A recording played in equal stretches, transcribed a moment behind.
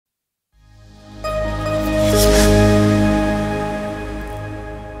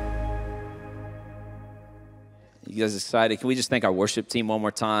You guys excited? Can we just thank our worship team one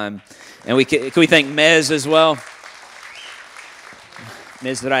more time? And can we thank Mez as well?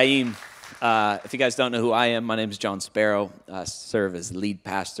 Mizraim. If you guys don't know who I am, my name is John Sparrow. I serve as lead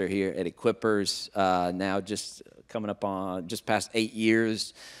pastor here at Equippers. Now just coming up on just past 8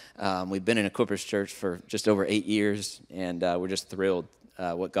 years. We've been in Equippers Church for just over 8 years, and we're just thrilled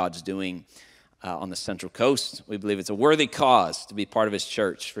what God's doing on the Central Coast. We believe it's a worthy cause to be part of his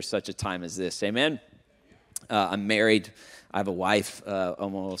church for such a time as this. Amen? I'm married. I have a wife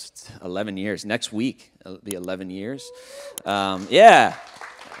almost 11 years. Next week, it'll be 11 years. Yeah.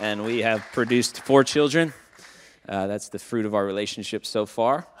 And we have produced 4 children. That's the fruit of our relationship so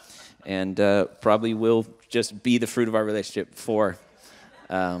far. And probably will just be the fruit of our relationship for,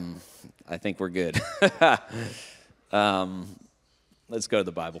 I think we're good. Let's go to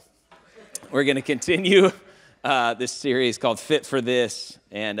the Bible. We're going to continue this series called Fit for This,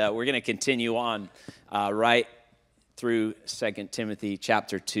 and we're going to continue on right through 2 Timothy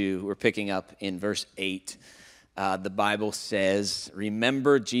chapter 2. We're picking up in verse 8. The Bible says,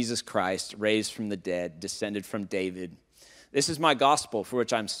 "Remember Jesus Christ, raised from the dead, descended from David. This is my gospel for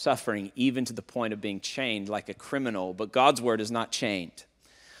which I'm suffering, even to the point of being chained like a criminal, but God's word is not chained.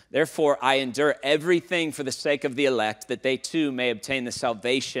 Therefore, I endure everything for the sake of the elect, that they too may obtain the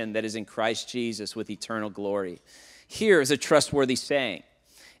salvation that is in Christ Jesus with eternal glory. Here is a trustworthy saying.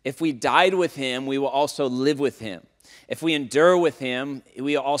 If we died with him, we will also live with him. If we endure with him,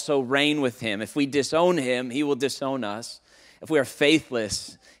 we will also reign with him. If we disown him, he will disown us. If we are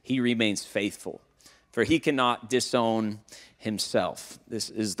faithless, he remains faithful. For he cannot disown himself." This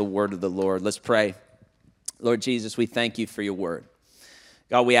is the word of the Lord. Let's pray. Lord Jesus, we thank you for your word.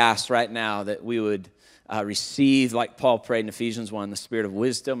 God, we ask right now that we would receive, like Paul prayed in Ephesians 1, the spirit of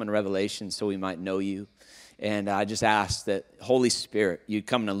wisdom and revelation so we might know you. And I just ask that, Holy Spirit, you'd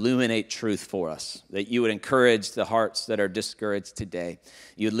come and illuminate truth for us, that you would encourage the hearts that are discouraged today.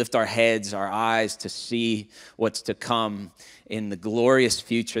 You'd lift our heads, our eyes to see what's to come in the glorious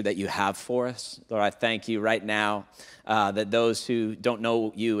future that you have for us. Lord, I thank you right now that those who don't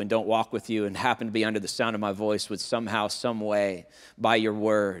know you and don't walk with you and happen to be under the sound of my voice would somehow, some way, by your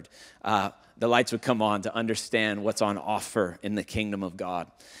word, the lights would come on to understand what's on offer in the kingdom of God.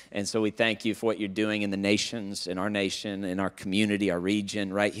 And so we thank you for what you're doing in the nations, in our nation, in our community, our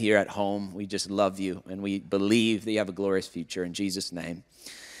region, right here at home. We just love you, and we believe that you have a glorious future. In Jesus' name,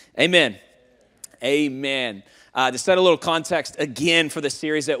 amen. Amen. To set a little context again for the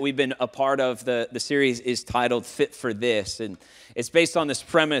series that we've been a part of, the series is titled Fit for This. And it's based on this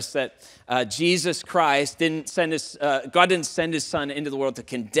premise that Jesus Christ God didn't send his son into the world to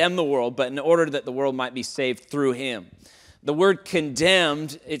condemn the world, but in order that the world might be saved through him. The word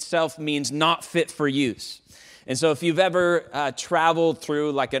condemned itself means not fit for use. And so if you've ever traveled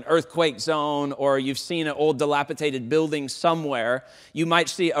through like an earthquake zone, or you've seen an old dilapidated building somewhere, you might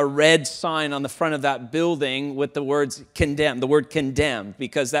see a red sign on the front of that building with the words condemned, the word condemned,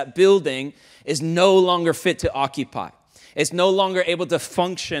 because that building is no longer fit to occupy. It's no longer able to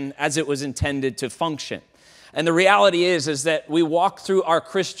function as it was intended to function. And the reality is that we walk through our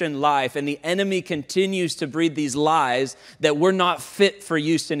Christian life and the enemy continues to breathe these lies that we're not fit for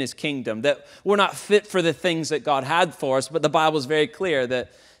use in his kingdom, that we're not fit for the things that God had for us. But the Bible is very clear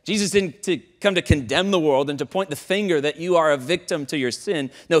that Jesus didn't come to condemn the world and to point the finger that you are a victim to your sin.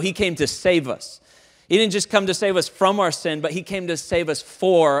 No, he came to save us. He didn't just come to save us from our sin, but he came to save us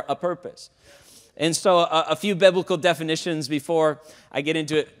for a purpose. And so a few biblical definitions before I get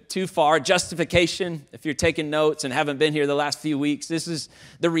into it too far. Justification, if you're taking notes and haven't been here the last few weeks, this is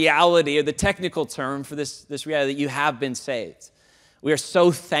the reality, or the technical term for this reality, that you have been saved. We are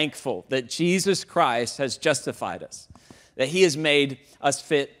so thankful that Jesus Christ has justified us, that he has made us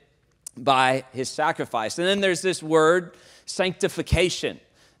fit by his sacrifice. And then there's this word, sanctification,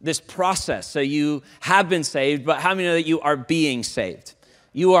 this process. So you have been saved, but how many know that you are being saved?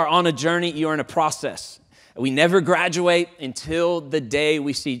 You are on a journey, you are in a process. We never graduate until the day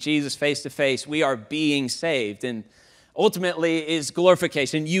we see Jesus face to face. We are being saved, and ultimately is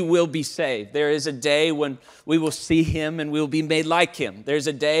glorification. You will be saved. There is a day when we will see him and we will be made like him. There's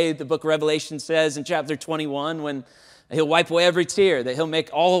a day, the book of Revelation says in chapter 21, when he'll wipe away every tear, that he'll make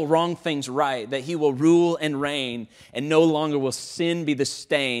all wrong things right, that he will rule and reign, and no longer will sin be the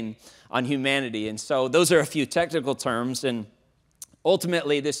stain on humanity. And so those are a few technical terms, and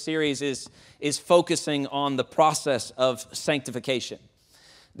ultimately, this series is focusing on the process of sanctification.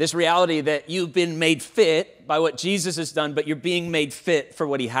 This reality that you've been made fit by what Jesus has done, but you're being made fit for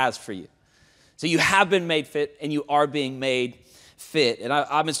what he has for you. So you have been made fit, and you are being made fit. And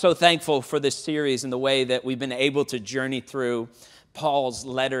I've been so thankful for this series and the way that we've been able to journey through Paul's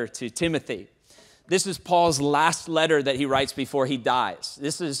letter to Timothy. This is Paul's last letter that he writes before he dies.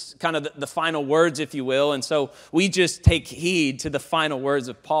 This is kind of the final words, if you will. And so we just take heed to the final words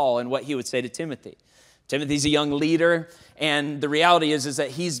of Paul and what he would say to Timothy. Timothy's a young leader, and the reality is that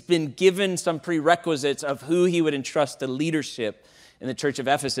he's been given some prerequisites of who he would entrust to leadership in the church of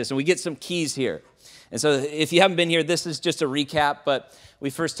Ephesus. And we get some keys here. And so if you haven't been here, this is just a recap, but we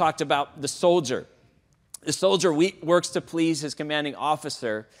first talked about the soldier. The soldier works to please his commanding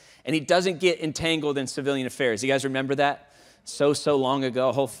officer, and he doesn't get entangled in civilian affairs. You guys remember that? So long ago,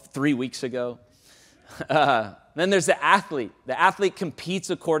 a whole 3 weeks ago. Then there's the athlete. The athlete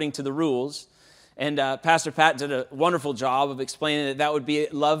competes according to the rules. And Pastor Pat did a wonderful job of explaining that would be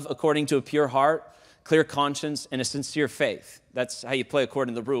love according to a pure heart, clear conscience, and a sincere faith. That's how you play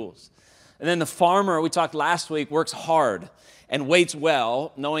according to the rules. And then the farmer, we talked last week, works hard and waits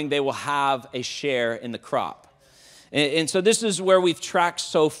well, knowing they will have a share in the crop. And so this is where we've tracked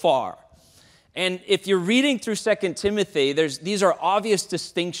so far. And if you're reading through 2 Timothy, these are obvious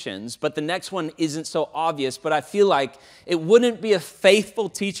distinctions, but the next one isn't so obvious. But I feel like it wouldn't be a faithful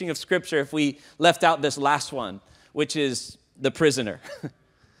teaching of Scripture if we left out this last one, which is the prisoner.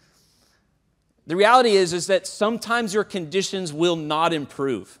 The reality is that sometimes your conditions will not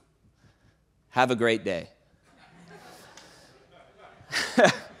improve. Have a great day.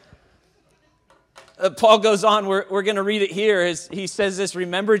 Paul goes on, we're going to read it here. He says this,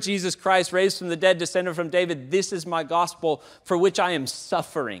 remember Jesus Christ raised from the dead, descended from David. This is my gospel for which I am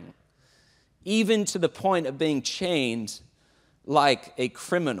suffering, even to the point of being chained like a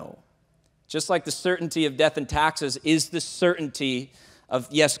criminal. Just like the certainty of death and taxes is the certainty of,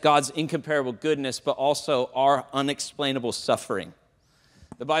 yes, God's incomparable goodness, but also our unexplainable suffering.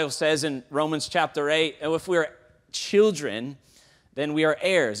 The Bible says in Romans chapter 8, if we're children, then we are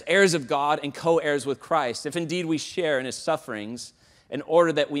heirs, heirs of God and co-heirs with Christ, if indeed we share in his sufferings, in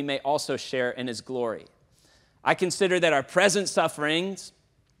order that we may also share in his glory. I consider that our present sufferings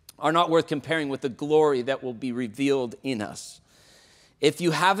are not worth comparing with the glory that will be revealed in us. If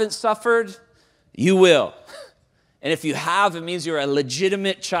you haven't suffered, you will. And if you have, it means you're a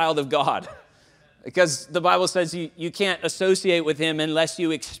legitimate child of God. Because the Bible says you can't associate with him unless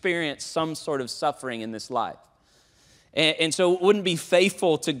you experience some sort of suffering in this life. And so it wouldn't be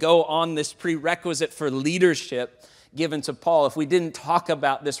faithful to go on this prerequisite for leadership given to Paul if we didn't talk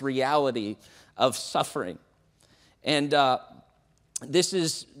about this reality of suffering. And this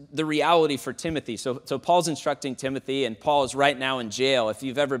is the reality for Timothy. So Paul's instructing Timothy, and Paul is right now in jail. If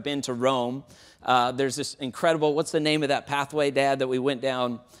you've ever been to Rome, there's this incredible, what's the name of that pathway, Dad, that we went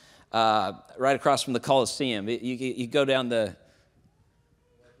down right across from the Colosseum? You go down the...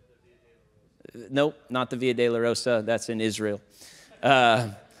 Nope, not the Via Dolorosa. That's in Israel.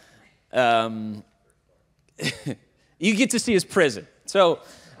 You get to see his prison. So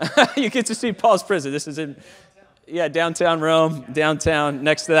you get to see Paul's prison. This is in, downtown Rome, downtown,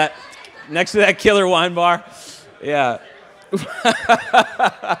 next to that killer wine bar. Yeah.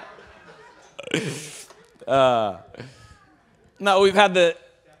 No, we've had the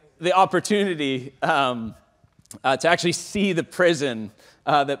opportunity to actually see the prison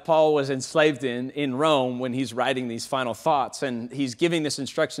that Paul was enslaved in Rome when he's writing these final thoughts. And he's giving this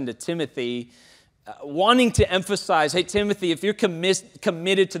instruction to Timothy, wanting to emphasize, hey, Timothy, if you're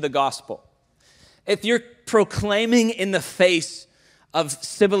committed to the gospel, if you're proclaiming in the face of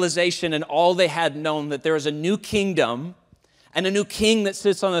civilization and all they had known that there is a new kingdom and a new king that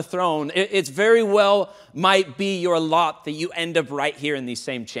sits on the throne, it's very well might be your lot that you end up right here in these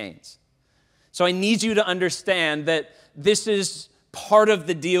same chains. So I need you to understand that this is part of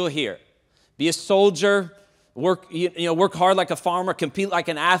the deal here. Be a soldier, work hard like a farmer, compete like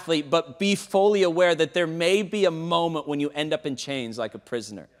an athlete, but be fully aware that there may be a moment when you end up in chains like a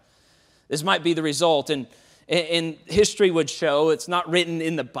prisoner. This might be the result, and history would show, it's not written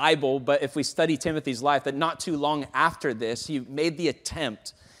in the Bible, but if we study Timothy's life, that not too long after this, he made the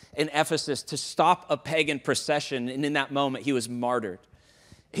attempt in Ephesus to stop a pagan procession, and in that moment, he was martyred.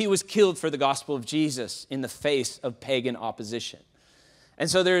 He was killed for the gospel of Jesus in the face of pagan opposition. And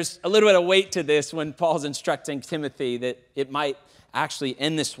so there's a little bit of weight to this when Paul's instructing Timothy that it might actually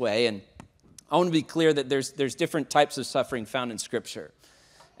end this way. And I want to be clear that there's different types of suffering found in Scripture.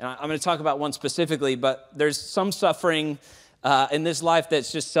 And I'm going to talk about one specifically, but there's some suffering in this life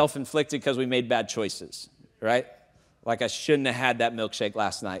that's just self-inflicted because we made bad choices, right? Like I shouldn't have had that milkshake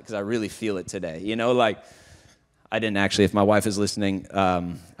last night because I really feel it today. I didn't actually, if my wife is listening,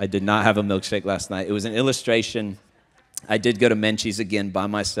 I did not have a milkshake last night. It was an illustration. I did go to Menchie's again by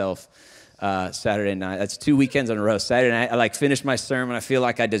myself Saturday night. That's 2 weekends in a row. Saturday night, I finished my sermon. I feel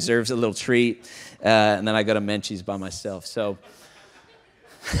like I deserve a little treat. And then I go to Menchie's by myself. So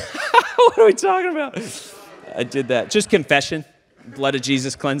What are we talking about? I did that. Just confession. Blood of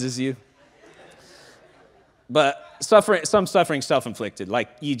Jesus cleanses you. But some suffering self-inflicted, like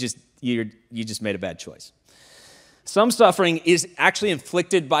you just made a bad choice. Some suffering is actually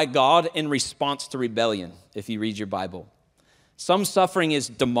inflicted by God in response to rebellion, if you read your Bible. Some suffering is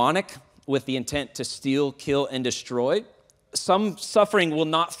demonic with the intent to steal, kill, and destroy. Some suffering will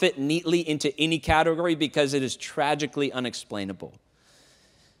not fit neatly into any category because it is tragically unexplainable.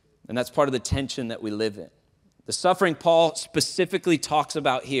 And that's part of the tension that we live in. The suffering Paul specifically talks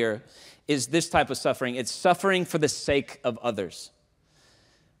about here is this type of suffering. It's suffering for the sake of others.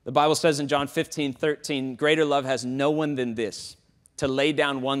 The Bible says in John 15:13, greater love has no one than this, to lay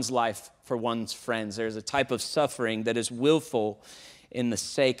down one's life for one's friends. There's a type of suffering that is willful in the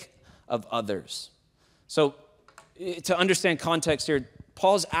sake of others. So to understand context here,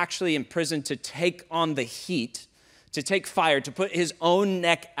 Paul's actually in prison to take on the heat, to take fire, to put his own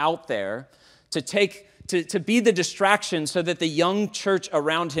neck out there, to be the distraction so that the young church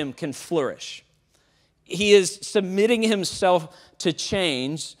around him can flourish. He is submitting himself to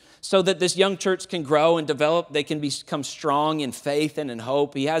change so that this young church can grow and develop. They can become strong in faith and in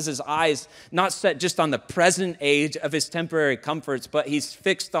hope. He has his eyes not set just on the present age of his temporary comforts, but he's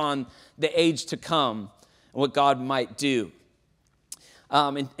fixed on the age to come and what God might do.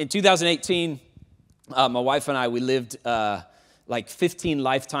 In 2018, my wife and I, we lived like 15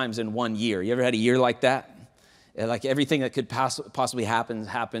 lifetimes in 1 year. You ever had a year like that? Like everything that could possibly happen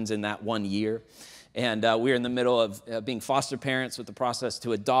happens in that 1 year. And we were in the middle of being foster parents with the process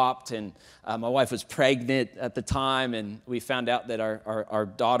to adopt. And my wife was pregnant at the time. And we found out that our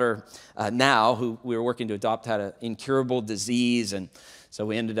daughter now, who we were working to adopt, had an incurable disease. And so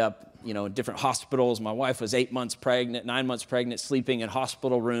we ended up, in different hospitals. My wife was 9 months pregnant, sleeping in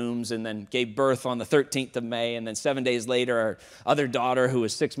hospital rooms, and then gave birth on the 13th of May. And then 7 days later, our other daughter, who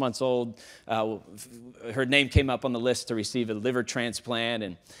was 6 months old, her name came up on the list to receive a liver transplant.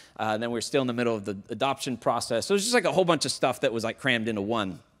 And then we were still in the middle of the adoption process. So it was just like a whole bunch of stuff that was like crammed into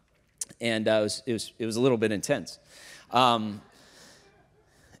one. And it was a little bit intense. And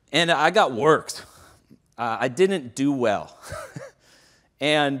I got worked. I didn't do well.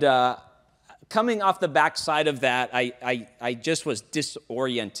 And coming off the backside of that, I just was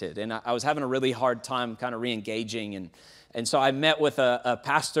disoriented, and I was having a really hard time kind of re-engaging. And so I met with a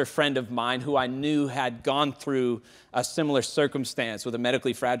pastor friend of mine who I knew had gone through a similar circumstance with a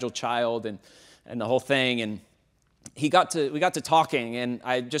medically fragile child and the whole thing. And we got to talking, and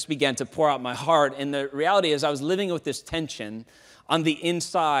I just began to pour out my heart. And the reality is I was living with this tension on the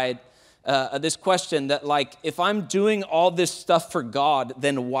inside, this question that, like, if I'm doing all this stuff for God,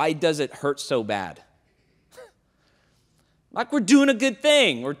 then why does it hurt so bad? Like, we're doing a good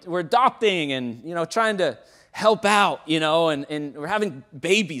thing. We're adopting and, trying to help out, and we're having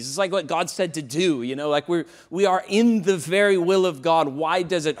babies. It's like what God said to do, like we are in the very will of God. Why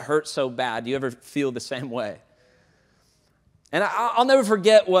does it hurt so bad? Do you ever feel the same way? And I'll never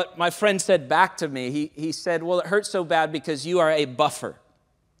forget what my friend said back to me. He said, well, it hurts so bad because you are a buffer.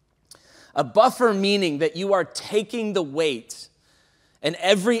 A buffer meaning that you are taking the weight and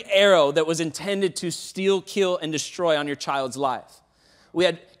every arrow that was intended to steal, kill, and destroy on your child's life. We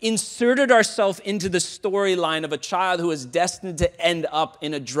had inserted ourselves into the storyline of a child who was destined to end up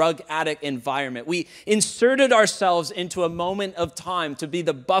in a drug addict environment. We inserted ourselves into a moment of time to be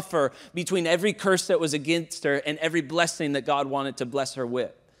the buffer between every curse that was against her and every blessing that God wanted to bless her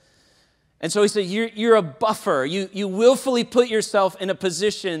with. And so he said, you're a buffer. You willfully put yourself in a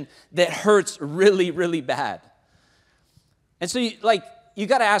position that hurts really, really bad. And so you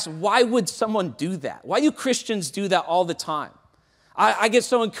got to ask, why would someone do that? Why do Christians do that all the time? I get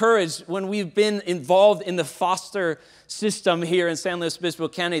so encouraged when we've been involved in the foster system here in San Luis Obispo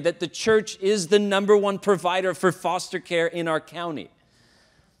County that the church is the #1 provider for foster care in our county.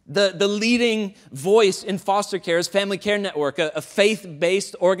 The leading voice in foster care is Family Care Network, a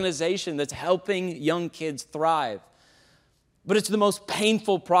faith-based organization that's helping young kids thrive. But it's the most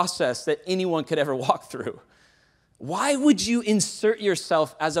painful process that anyone could ever walk through. Why would you insert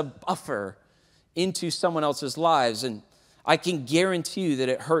yourself as a buffer into someone else's lives? And I can guarantee you that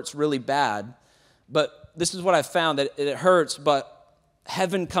it hurts really bad. But this is what I found, that it hurts, but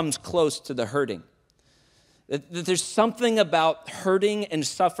heaven comes close to the hurting. That there's something about hurting and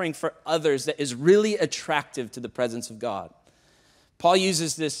suffering for others that is really attractive to the presence of God. Paul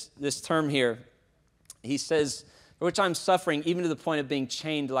uses this term here. He says, for which I'm suffering, even to the point of being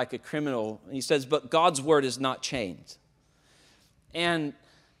chained like a criminal. He says, but God's word is not chained. And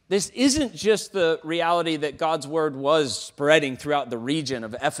this isn't just the reality that God's word was spreading throughout the region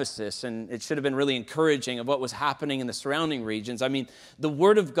of Ephesus, and it should have been really encouraging of what was happening in the surrounding regions. I mean, the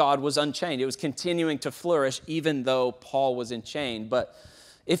word of God was unchained. It was continuing to flourish even though Paul was enchained. But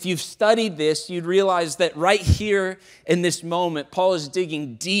if you've studied this, you'd realize that right here in this moment, Paul is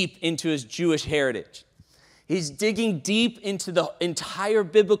digging deep into his Jewish heritage. He's digging deep into the entire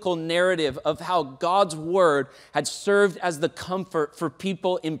biblical narrative of how God's word had served as the comfort for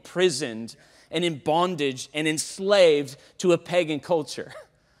people imprisoned and in bondage and enslaved to a pagan culture.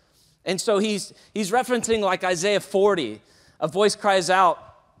 And so he's referencing like Isaiah 40. A voice cries out,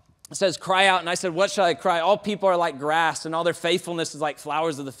 it says, cry out. And I said, what shall I cry? All people are like grass, and all their faithfulness is like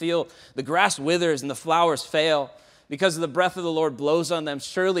flowers of the field. The grass withers and the flowers fail, because the breath of the Lord blows on them.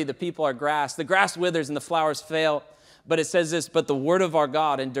 Surely the people are grass. The grass withers and the flowers fail. But it says this, but the word of our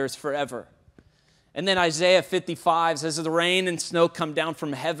God endures forever. And then Isaiah 55 says, the rain and snow come down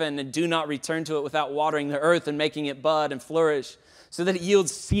from heaven and do not return to it without watering the earth and making it bud and flourish, so that it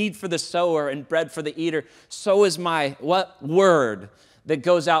yields seed for the sower and bread for the eater. So is my what word that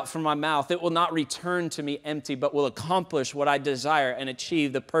goes out from my mouth. It will not return to me empty, but will accomplish what I desire and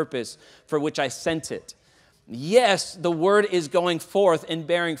achieve the purpose for which I sent it. Yes, the word is going forth and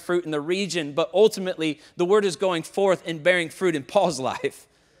bearing fruit in the region, but ultimately the word is going forth and bearing fruit in Paul's life.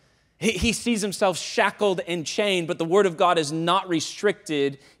 He sees himself shackled and chained, but the word of God is not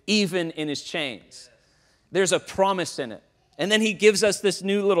restricted even in his chains. There's a promise in it. And then he gives us this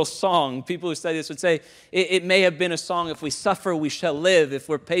new little song. People who study this would say, it may have been a song, if we suffer, we shall live. If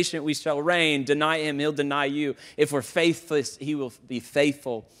we're patient, we shall reign. Deny him, he'll deny you. If we're faithless, he will be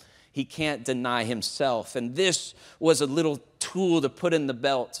faithful. He can't deny himself. And this was a little tool to put in the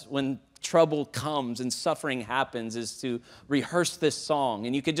belt when trouble comes and suffering happens, is to rehearse this song.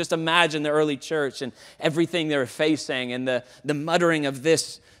 And you could just imagine the early church and everything they were facing and the muttering of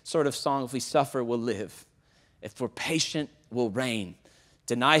this sort of song, if we suffer, we'll live. If we're patient, we'll reign.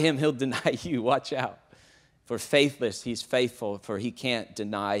 Deny him, he'll deny you. Watch out. If we're faithless, he's faithful, for he can't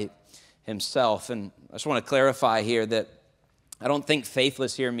deny himself. And I just want to clarify here that I don't think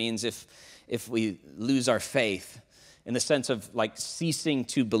faithless here means if we lose our faith, in the sense of like ceasing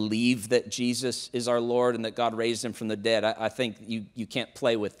to believe that Jesus is our Lord and that God raised him from the dead. I think you can't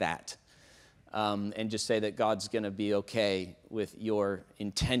play with that and just say that God's going to be okay with your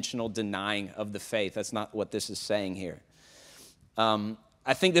intentional denying of the faith. That's not what this is saying here.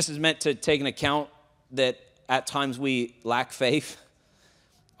 I think this is meant to take an account that at times we lack faith.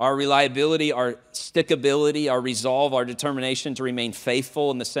 Our reliability, our stickability, our resolve, our determination to remain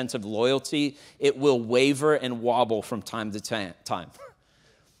faithful in the sense of loyalty, it will waver and wobble from time to time.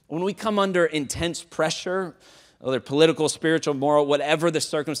 When we come under intense pressure, whether political, spiritual, moral, whatever the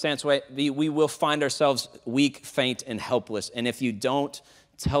circumstance may be, we will find ourselves weak, faint, and helpless. And if you don't,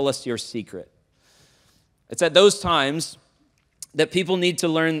 tell us your secret. It's at those times that people need to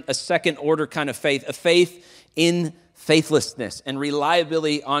learn a second order kind of faith, a faith in faithlessness and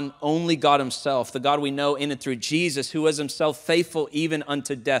reliability on only God himself, the God we know in and through Jesus, who was himself faithful even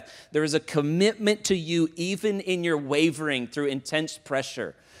unto death. There is a commitment to you even in your wavering through intense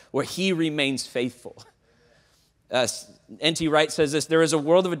pressure where he remains faithful. N.T. Wright says this, there is a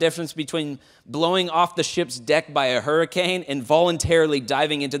world of a difference between blowing off the ship's deck by a hurricane and voluntarily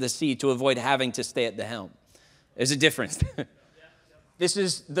diving into the sea to avoid having to stay at the helm. There's a difference. This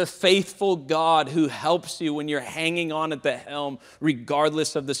is the faithful God who helps you when you're hanging on at the helm,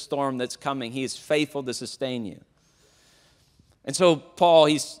 regardless of the storm that's coming. He is faithful to sustain you. And so Paul,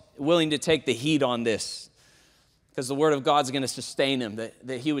 he's willing to take the heat on this because the word of God's going to sustain him,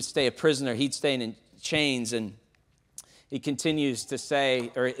 that he would stay a prisoner, he'd stay in chains. And he continues to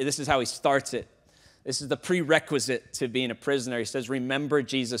say, or this is how he starts it. This is the prerequisite to being a prisoner. He says, remember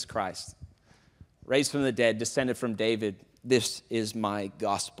Jesus Christ, raised from the dead, descended from David. This is my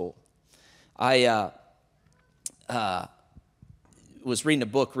gospel. I was reading a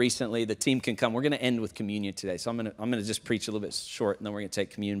book recently. The team can come. We're going to end with communion today, so I'm going to just preach a little bit short, and then we're going to take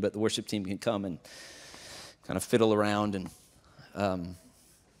communion. But the worship team can come and kind of fiddle around and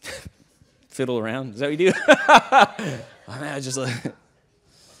fiddle around. Is that what you do? I mean, I just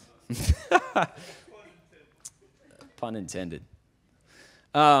pun intended.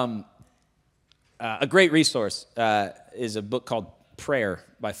 A great resource is a book called Prayer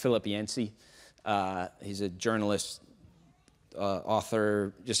by Philip Yancey. He's a journalist,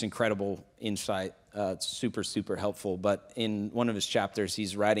 author, just incredible insight. It's super, super helpful. But in one of his chapters,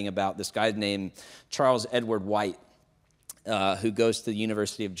 he's writing about this guy named Charles Edward White, who goes to the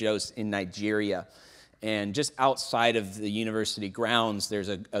University of Jos in Nigeria. And just outside of the university grounds, there's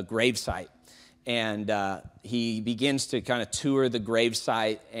a grave site. And he begins to kind of tour the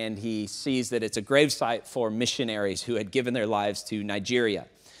gravesite, and he sees that it's a gravesite for missionaries who had given their lives to Nigeria.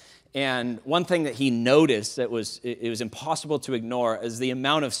 And one thing that he noticed that it was impossible to ignore is the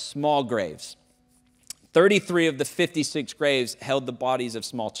amount of small graves. 33 of the 56 graves held the bodies of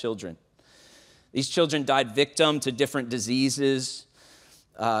small children. These children died victim to different diseases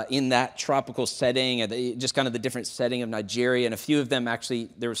in that tropical setting, just kind of the different setting of Nigeria. And a few of them actually,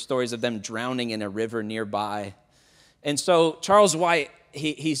 there were stories of them drowning in a river nearby. And so Charles White,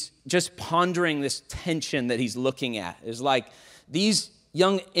 he's just pondering this tension that he's looking at. It's like these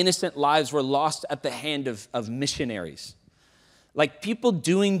young innocent lives were lost at the hand of missionaries. Like people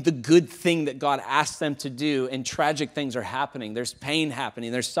doing the good thing that God asked them to do, and tragic things are happening. There's pain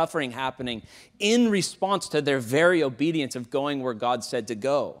happening. There's suffering happening in response to their very obedience of going where God said to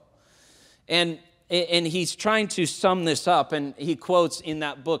go. And he's trying to sum this up, and he quotes in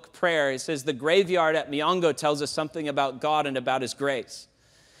that book, Prayer, it says, "The graveyard at Miongo tells us something about God and about his grace.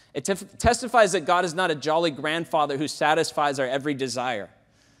 It testifies that God is not a jolly grandfather who satisfies our every desire.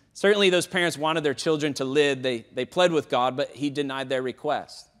 Certainly those parents wanted their children to live. They pled with God, but he denied their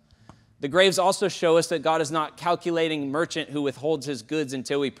request. The graves also show us that God is not calculating merchant who withholds his goods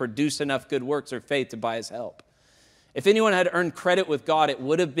until we produce enough good works or faith to buy his help. If anyone had earned credit with God, it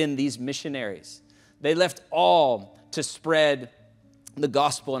would have been these missionaries. They left all to spread the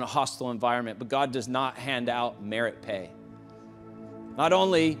gospel in a hostile environment, but God does not hand out merit pay. Not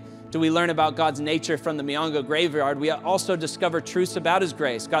only do we learn about God's nature from the Miongo graveyard, we also discover truths about his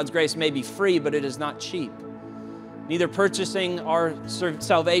grace. God's grace may be free, but it is not cheap. Neither purchasing our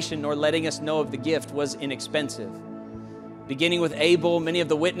salvation nor letting us know of the gift was inexpensive. Beginning with Abel, many of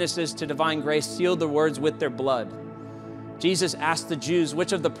the witnesses to divine grace sealed the words with their blood. Jesus asked the Jews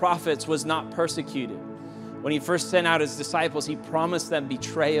which of the prophets was not persecuted. When he first sent out his disciples, he promised them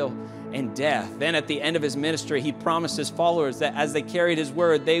betrayal and death. Then at the end of his ministry, he promised his followers that as they carried his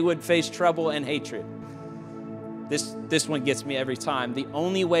word, they would face trouble and hatred. This one gets me every time. The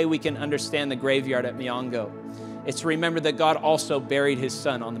only way we can understand the graveyard at Miongo is to remember that God also buried his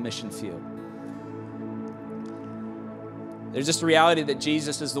son on the mission field. There's just a reality that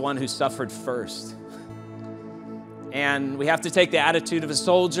Jesus is the one who suffered first. And we have to take the attitude of a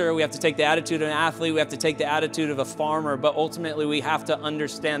soldier, we have to take the attitude of an athlete, we have to take the attitude of a farmer, but ultimately we have to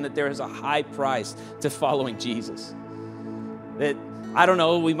understand that there is a high price to following Jesus. That, I don't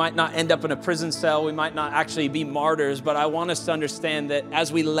know, we might not end up in a prison cell, we might not actually be martyrs, but I want us to understand that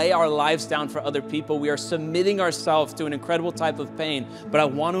as we lay our lives down for other people, we are submitting ourselves to an incredible type of pain, but I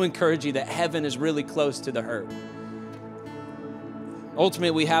want to encourage you that heaven is really close to the hurt.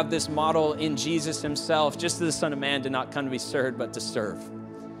 Ultimately, we have this model in Jesus himself, just as the Son of Man did not come to be served, but to serve,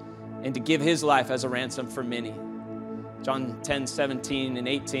 and to give his life as a ransom for many. John 10:17 and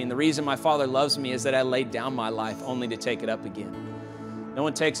 18, the reason my Father loves me is that I laid down my life only to take it up again. No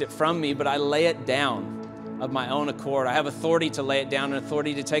one takes it from me, but I lay it down of my own accord. I have authority to lay it down and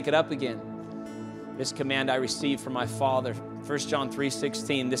authority to take it up again. This command I received from my Father. 1 John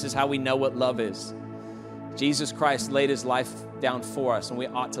 3:16, this is how we know what love is. Jesus Christ laid his life down for us, and we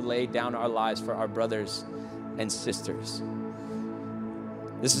ought to lay down our lives for our brothers and sisters.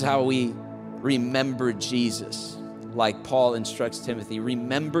 This is how we remember Jesus, like Paul instructs Timothy.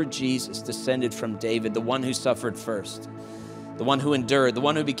 Remember Jesus, descended from David, the one who suffered first, the one who endured, the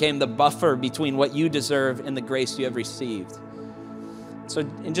one who became the buffer between what you deserve and the grace you have received. So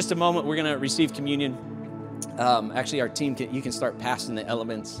in just a moment, we're going to receive communion. Actually, our team, you can start passing the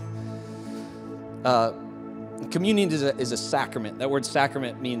elements. Communion is a sacrament. That word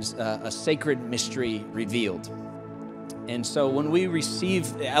sacrament means a sacred mystery revealed. And so when we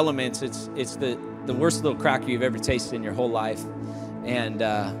receive the elements, it's the worst little cracker you've ever tasted in your whole life. And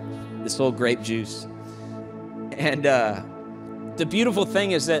this little grape juice. And the beautiful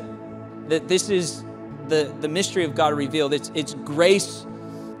thing is that this is the mystery of God revealed. It's grace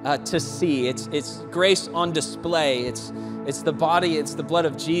to see. It's grace on display. It's the body, it's the blood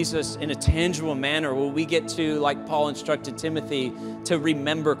of Jesus in a tangible manner where we get to, like Paul instructed Timothy, to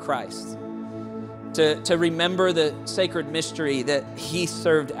remember Christ, to remember the sacred mystery that he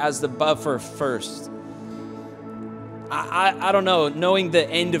served as the buffer first. I don't know, knowing the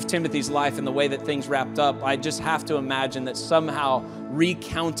end of Timothy's life and the way that things wrapped up, I just have to imagine that somehow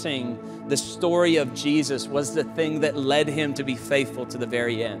recounting the story of Jesus was the thing that led him to be faithful to the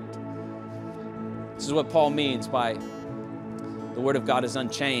very end. This is what Paul means by the word of God is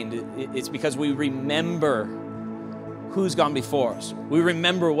unchained. It's because we remember who's gone before us. We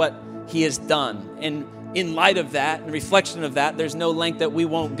remember what he has done. And in light of that, and reflection of that, there's no length that we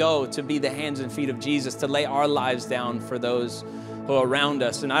won't go to be the hands and feet of Jesus, to lay our lives down for those who people around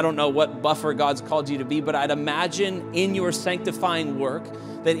us. And I don't know what buffer God's called you to be, but I'd imagine in your sanctifying work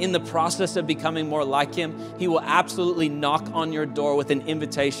that in the process of becoming more like him, he will absolutely knock on your door with an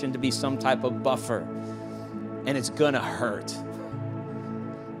invitation to be some type of buffer. And it's gonna hurt.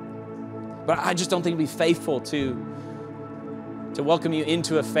 But I just don't think it'd be faithful to welcome you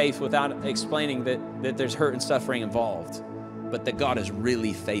into a faith without explaining that there's hurt and suffering involved, but that God is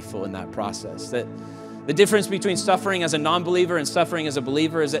really faithful in that process. That the difference between suffering as a non-believer and suffering as a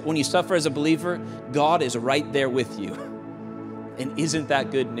believer is that when you suffer as a believer, God is right there with you. And isn't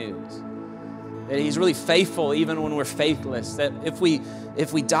that good news? That he's really faithful even when we're faithless. That if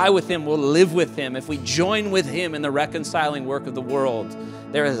we die with him, we'll live with him. If we join with him in the reconciling work of the world,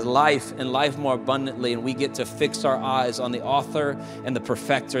 there is life and life more abundantly, and we get to fix our eyes on the author and the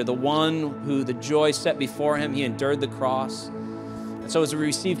perfecter, the one who the joy set before him, he endured the cross. And so as we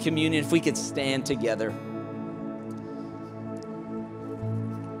receive communion, if we could stand together.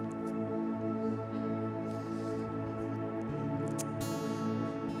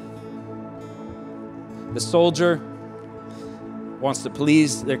 The soldier wants to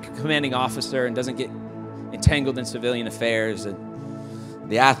please their commanding officer and doesn't get entangled in civilian affairs. And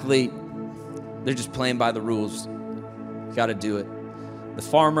the athlete, they're just playing by the rules. Got to do it. The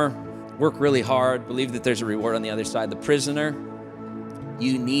farmer, work really hard, believe that there's a reward on the other side. The prisoner,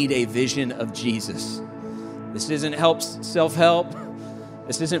 you need a vision of Jesus. This isn't self-help.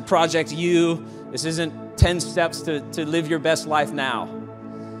 This isn't Project You. This isn't 10 steps to live your best life now.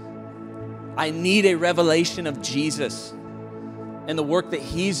 I need a revelation of Jesus and the work that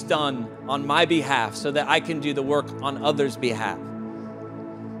he's done on my behalf so that I can do the work on others' behalf.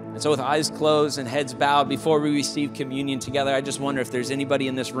 And so with eyes closed and heads bowed, before we receive communion together, I just wonder if there's anybody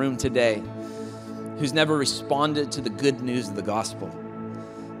in this room today who's never responded to the good news of the gospel.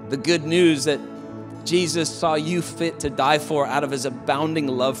 The good news that Jesus saw you fit to die for out of his abounding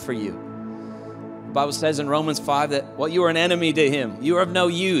love for you. The Bible says in Romans 5 that, well, you are an enemy to him. You are of no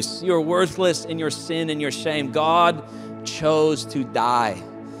use. You are worthless in your sin and your shame. God chose to die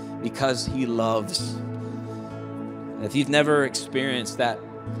because he loves. And if you've never experienced that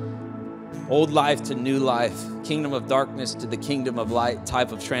old life to new life, kingdom of darkness to the kingdom of light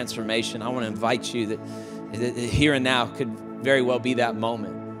type of transformation, I want to invite you that here and now could very well be that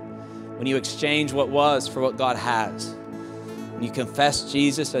moment when you exchange what was for what God has. When you confess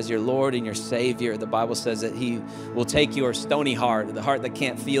Jesus as your Lord and your Savior, the Bible says that he will take your stony heart, the heart that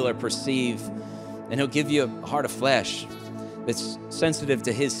can't feel or perceive, and he'll give you a heart of flesh that's sensitive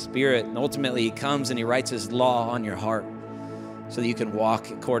to his spirit. And ultimately he comes and he writes his law on your heart so that you can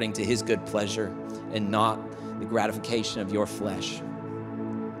walk according to his good pleasure and not the gratification of your flesh.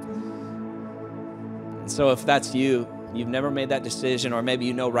 And so if that's you, you've never made that decision, or maybe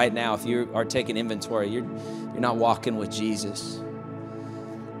you know right now, if you are taking inventory, you're not walking with Jesus.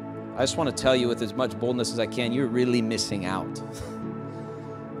 I just want to tell you with as much boldness as I can, you're really missing out.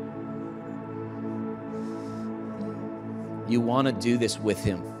 You want to do this with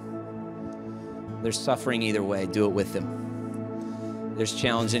him. There's suffering either way, do it with him. There's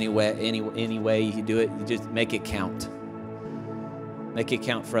challenge any way you do it, you just make it count. Make it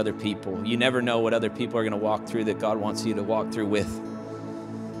count for other people. You never know what other people are going to walk through that God wants you to walk through with.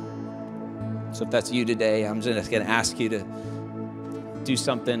 So if that's you today, I'm just going to ask you to do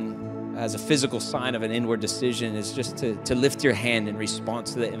something as a physical sign of an inward decision, is just to lift your hand in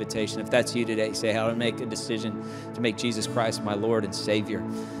response to the invitation. If that's you today, say, I want to make a decision to make Jesus Christ my Lord and Savior.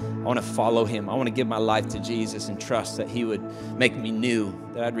 I want to follow him. I want to give my life to Jesus and trust that he would make me new,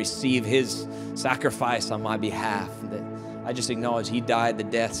 that I'd receive his sacrifice on my behalf, that I just acknowledge he died the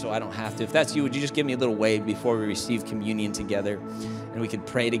death so I don't have to. If that's you, would you just give me a little wave before we receive communion together and we could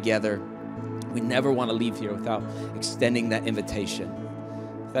pray together? We never want to leave here without extending that invitation.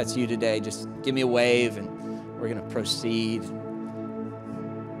 If that's you today, just give me a wave and we're going to proceed.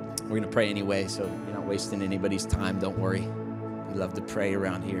 We're going to pray anyway, so you're not wasting anybody's time. Don't worry. We love to pray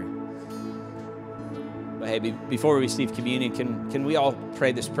around here. But hey, before we receive communion, can we all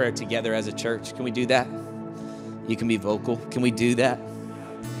pray this prayer together as a church? Can we do that? You can be vocal. Can we do that?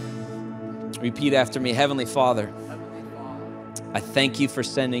 Repeat after me. Heavenly Father, I thank you for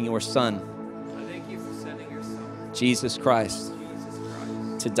sending your Son, Jesus Christ,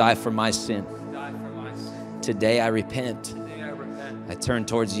 to die for my sin. Today I repent. I turn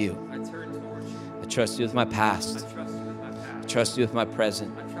towards you. I trust you with my past. I trust you with my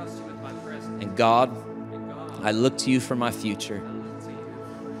present. And God, I look to you for my future.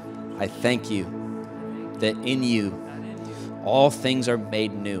 I thank you that in you all things are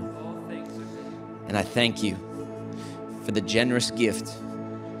made new. And I thank you for the generous gift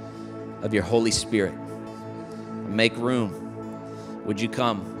of your Holy Spirit. Make room Would you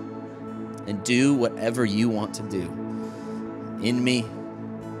come and do whatever you want to do in me,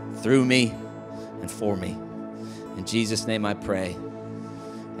 through me, and for me. In Jesus' name I pray.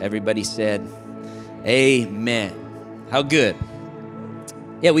 Everybody said, amen. How good.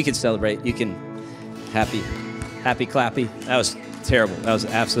 Yeah, we can celebrate. You can happy clappy. That was terrible. That was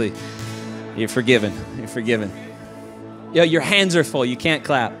absolutely, you're forgiven. You're forgiven. Yo, your hands are full. You can't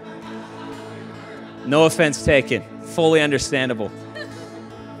clap. No offense taken. Fully understandable.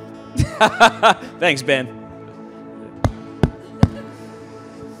 Thanks, Ben.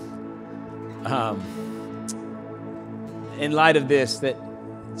 In light of this, that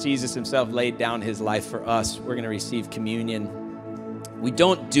Jesus himself laid down his life for us, we're going to receive communion. We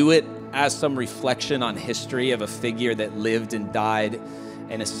don't do it as some reflection on history of a figure that lived and died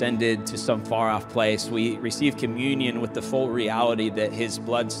and ascended to some far-off place. We receive communion with the full reality that his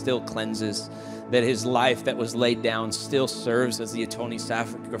blood still cleanses, that his life that was laid down still serves as the atoning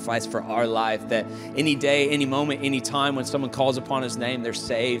sacrifice for our life, that any day, any moment, any time when someone calls upon his name, they're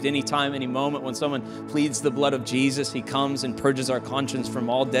saved. Any time, any moment when someone pleads the blood of Jesus, he comes and purges our conscience from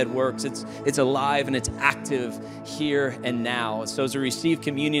all dead works. It's alive and it's active here and now. So as we receive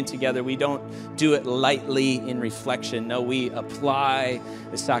communion together, we don't do it lightly in reflection. No, we apply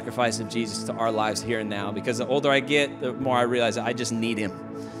the sacrifice of Jesus to our lives here and now, because the older I get, the more I realize I just need him.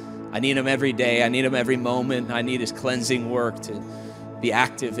 I need him every day. I need him every moment. I need his cleansing work to be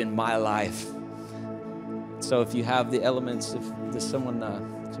active in my life. So if you have the elements, does someone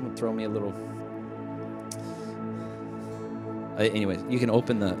throw me a little? Anyways, you can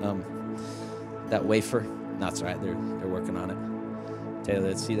open the that wafer. No, that's all right. They're working on it. Taylor,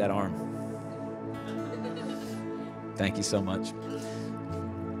 let's see that arm. Thank you so much.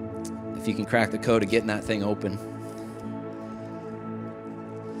 If you can crack the code of getting that thing open.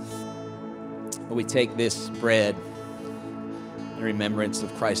 We take this bread in remembrance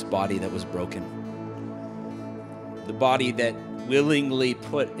of Christ's body that was broken. The body that willingly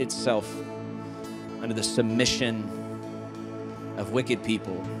put itself under the submission of wicked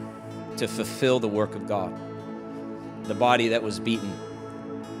people to fulfill the work of God. The body that was beaten.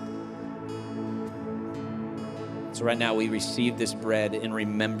 So right now we receive this bread in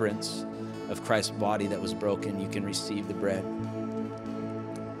remembrance of Christ's body that was broken. You can receive the bread.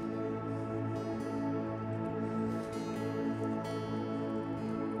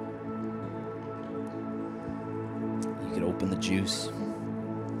 Open the juice.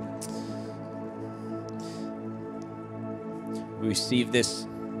 We receive this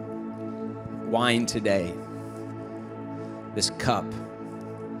wine today, this cup,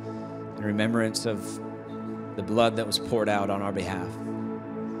 in remembrance of the blood that was poured out on our behalf,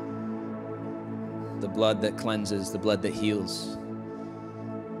 the blood that cleanses, the blood that heals.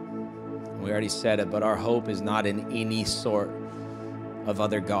 We already said it, but our hope is not in any sort of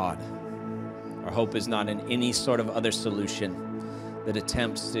other God. Our hope is not in any sort of other solution that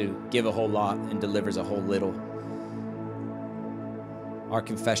attempts to give a whole lot and delivers a whole little. Our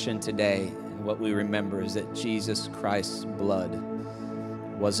confession today and what we remember is that Jesus Christ's blood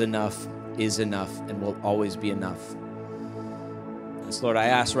was enough, is enough, and will always be enough. And so, Lord, I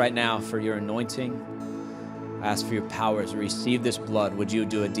ask right now for your anointing. I ask for your power to receive this blood. Would you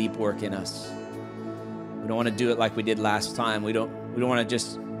do a deep work in us? We don't want to do it like we did last time. We don't want to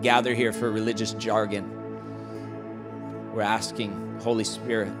just gather here for religious jargon. We're asking, Holy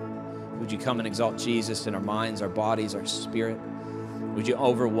Spirit, would you come and exalt Jesus in our minds, our bodies, our spirit? Would you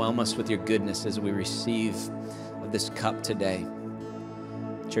overwhelm us with your goodness as we receive of this cup today?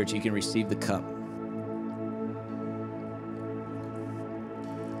 Church, you can receive the cup.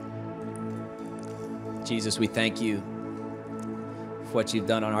 Jesus, we thank you for what you've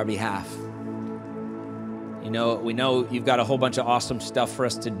done on our behalf. We know you've got a whole bunch of awesome stuff for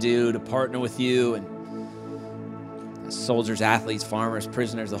us to do, to partner with you, and soldiers, athletes, farmers,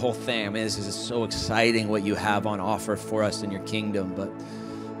 prisoners, the whole thing. I mean, this is so exciting what you have on offer for us in your kingdom. But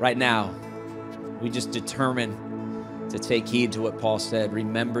right now, we just determine to take heed to what Paul said.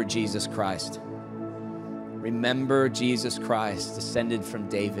 Remember Jesus Christ. Remember Jesus Christ, descended from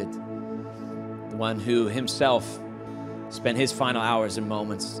David, the one who himself spent his final hours and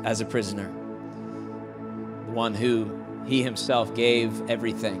moments as a prisoner. One who he himself gave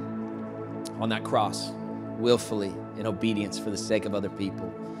everything on that cross, willfully in obedience for the sake of other people.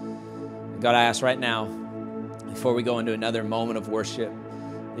 And God, I ask right now, before we go into another moment of worship,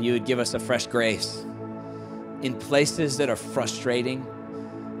 that you would give us a fresh grace in places that are frustrating,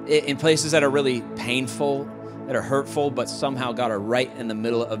 in places that are really painful, that are hurtful, but somehow, God, are right in the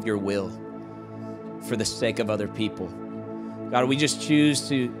middle of your will for the sake of other people. God, we just choose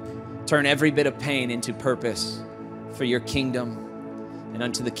to turn every bit of pain into purpose for your kingdom, and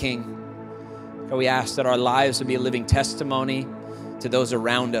unto the King. God, we ask that our lives would be a living testimony to those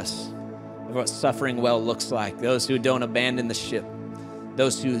around us of what suffering well looks like, those who don't abandon the ship,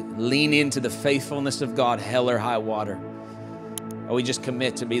 those who lean into the faithfulness of God, hell or high water. God, we just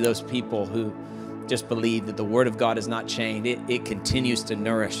commit to be those people who just believe that the word of God is not chained. It continues to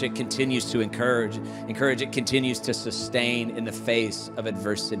nourish. It continues to encourage. It continues to sustain in the face of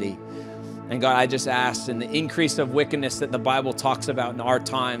adversity. And God, I just ask in the increase of wickedness that the Bible talks about in our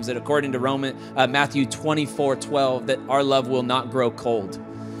times, that according to Matthew 24:12, that our love will not grow cold.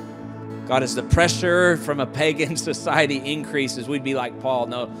 God, as the pressure from a pagan society increases, we'd be like Paul,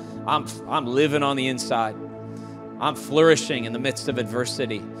 no, I'm living on the inside. I'm flourishing in the midst of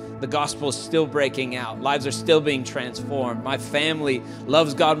adversity. The gospel is still breaking out. Lives are still being transformed. My family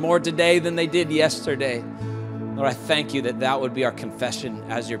loves God more today than they did yesterday. Lord, I thank you that that would be our confession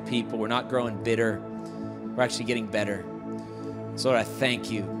as your people. We're not growing bitter. We're actually getting better. So Lord, I thank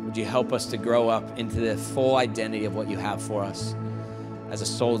you. Would you help us to grow up into the full identity of what you have for us as a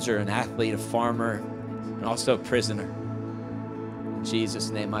soldier, an athlete, a farmer, and also a prisoner. In Jesus'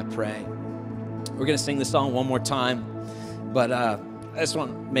 name I pray. We're going to sing the song one more time, but I just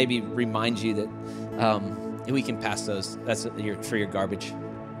want to maybe remind you that we can pass those. That's for your garbage.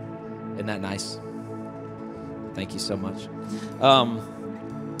 Isn't that nice? Thank you so much.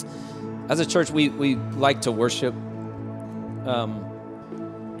 As a church, we like to worship,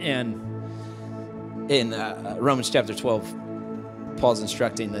 and in Romans chapter 12, Paul's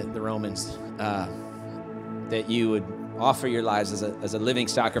instructing the Romans that you would offer your lives as a living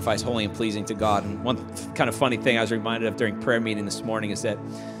sacrifice, holy and pleasing to God. And one kind of funny thing I was reminded of during prayer meeting this morning is that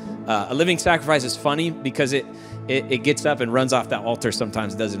a living sacrifice is funny because it gets up and runs off that altar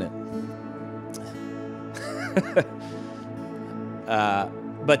sometimes, doesn't it?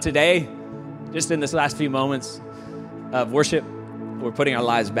 But today, just in this last few moments of worship, we're putting our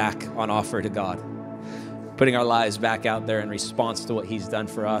lives back on offer to God, putting our lives back out there in response to what he's done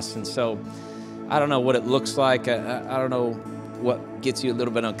for us. And so I don't know what it looks like. I don't know what gets you a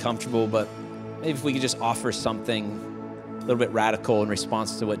little bit uncomfortable, but maybe if we could just offer something a little bit radical in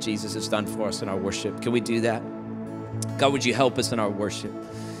response to what Jesus has done for us in our worship. Can we do that? God, would you help us in our worship?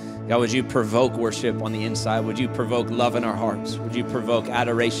 God, would you provoke worship on the inside? Would you provoke love in our hearts? Would you provoke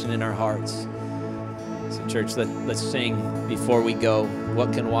adoration in our hearts? So church, let's sing before we go,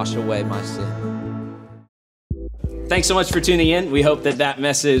 what can wash away my sin? Thanks so much for tuning in. We hope that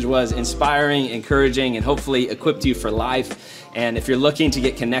message was inspiring, encouraging, and hopefully equipped you for life. And if you're looking to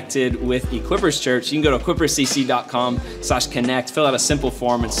get connected with Equippers Church, you can go to equipperscc.com/connect, fill out a simple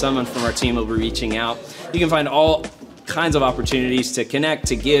form, and someone from our team will be reaching out. You can find all kinds of opportunities to connect,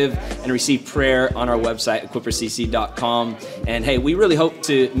 to give, and receive prayer on our website, equipperscc.com. And hey, we really hope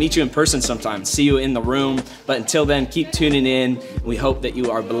to meet you in person sometime, see you in the room. But until then, keep tuning in. We hope that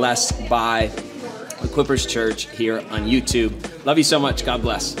you are blessed by Equippers Church here on YouTube. Love you so much. God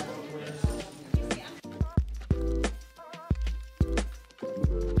bless.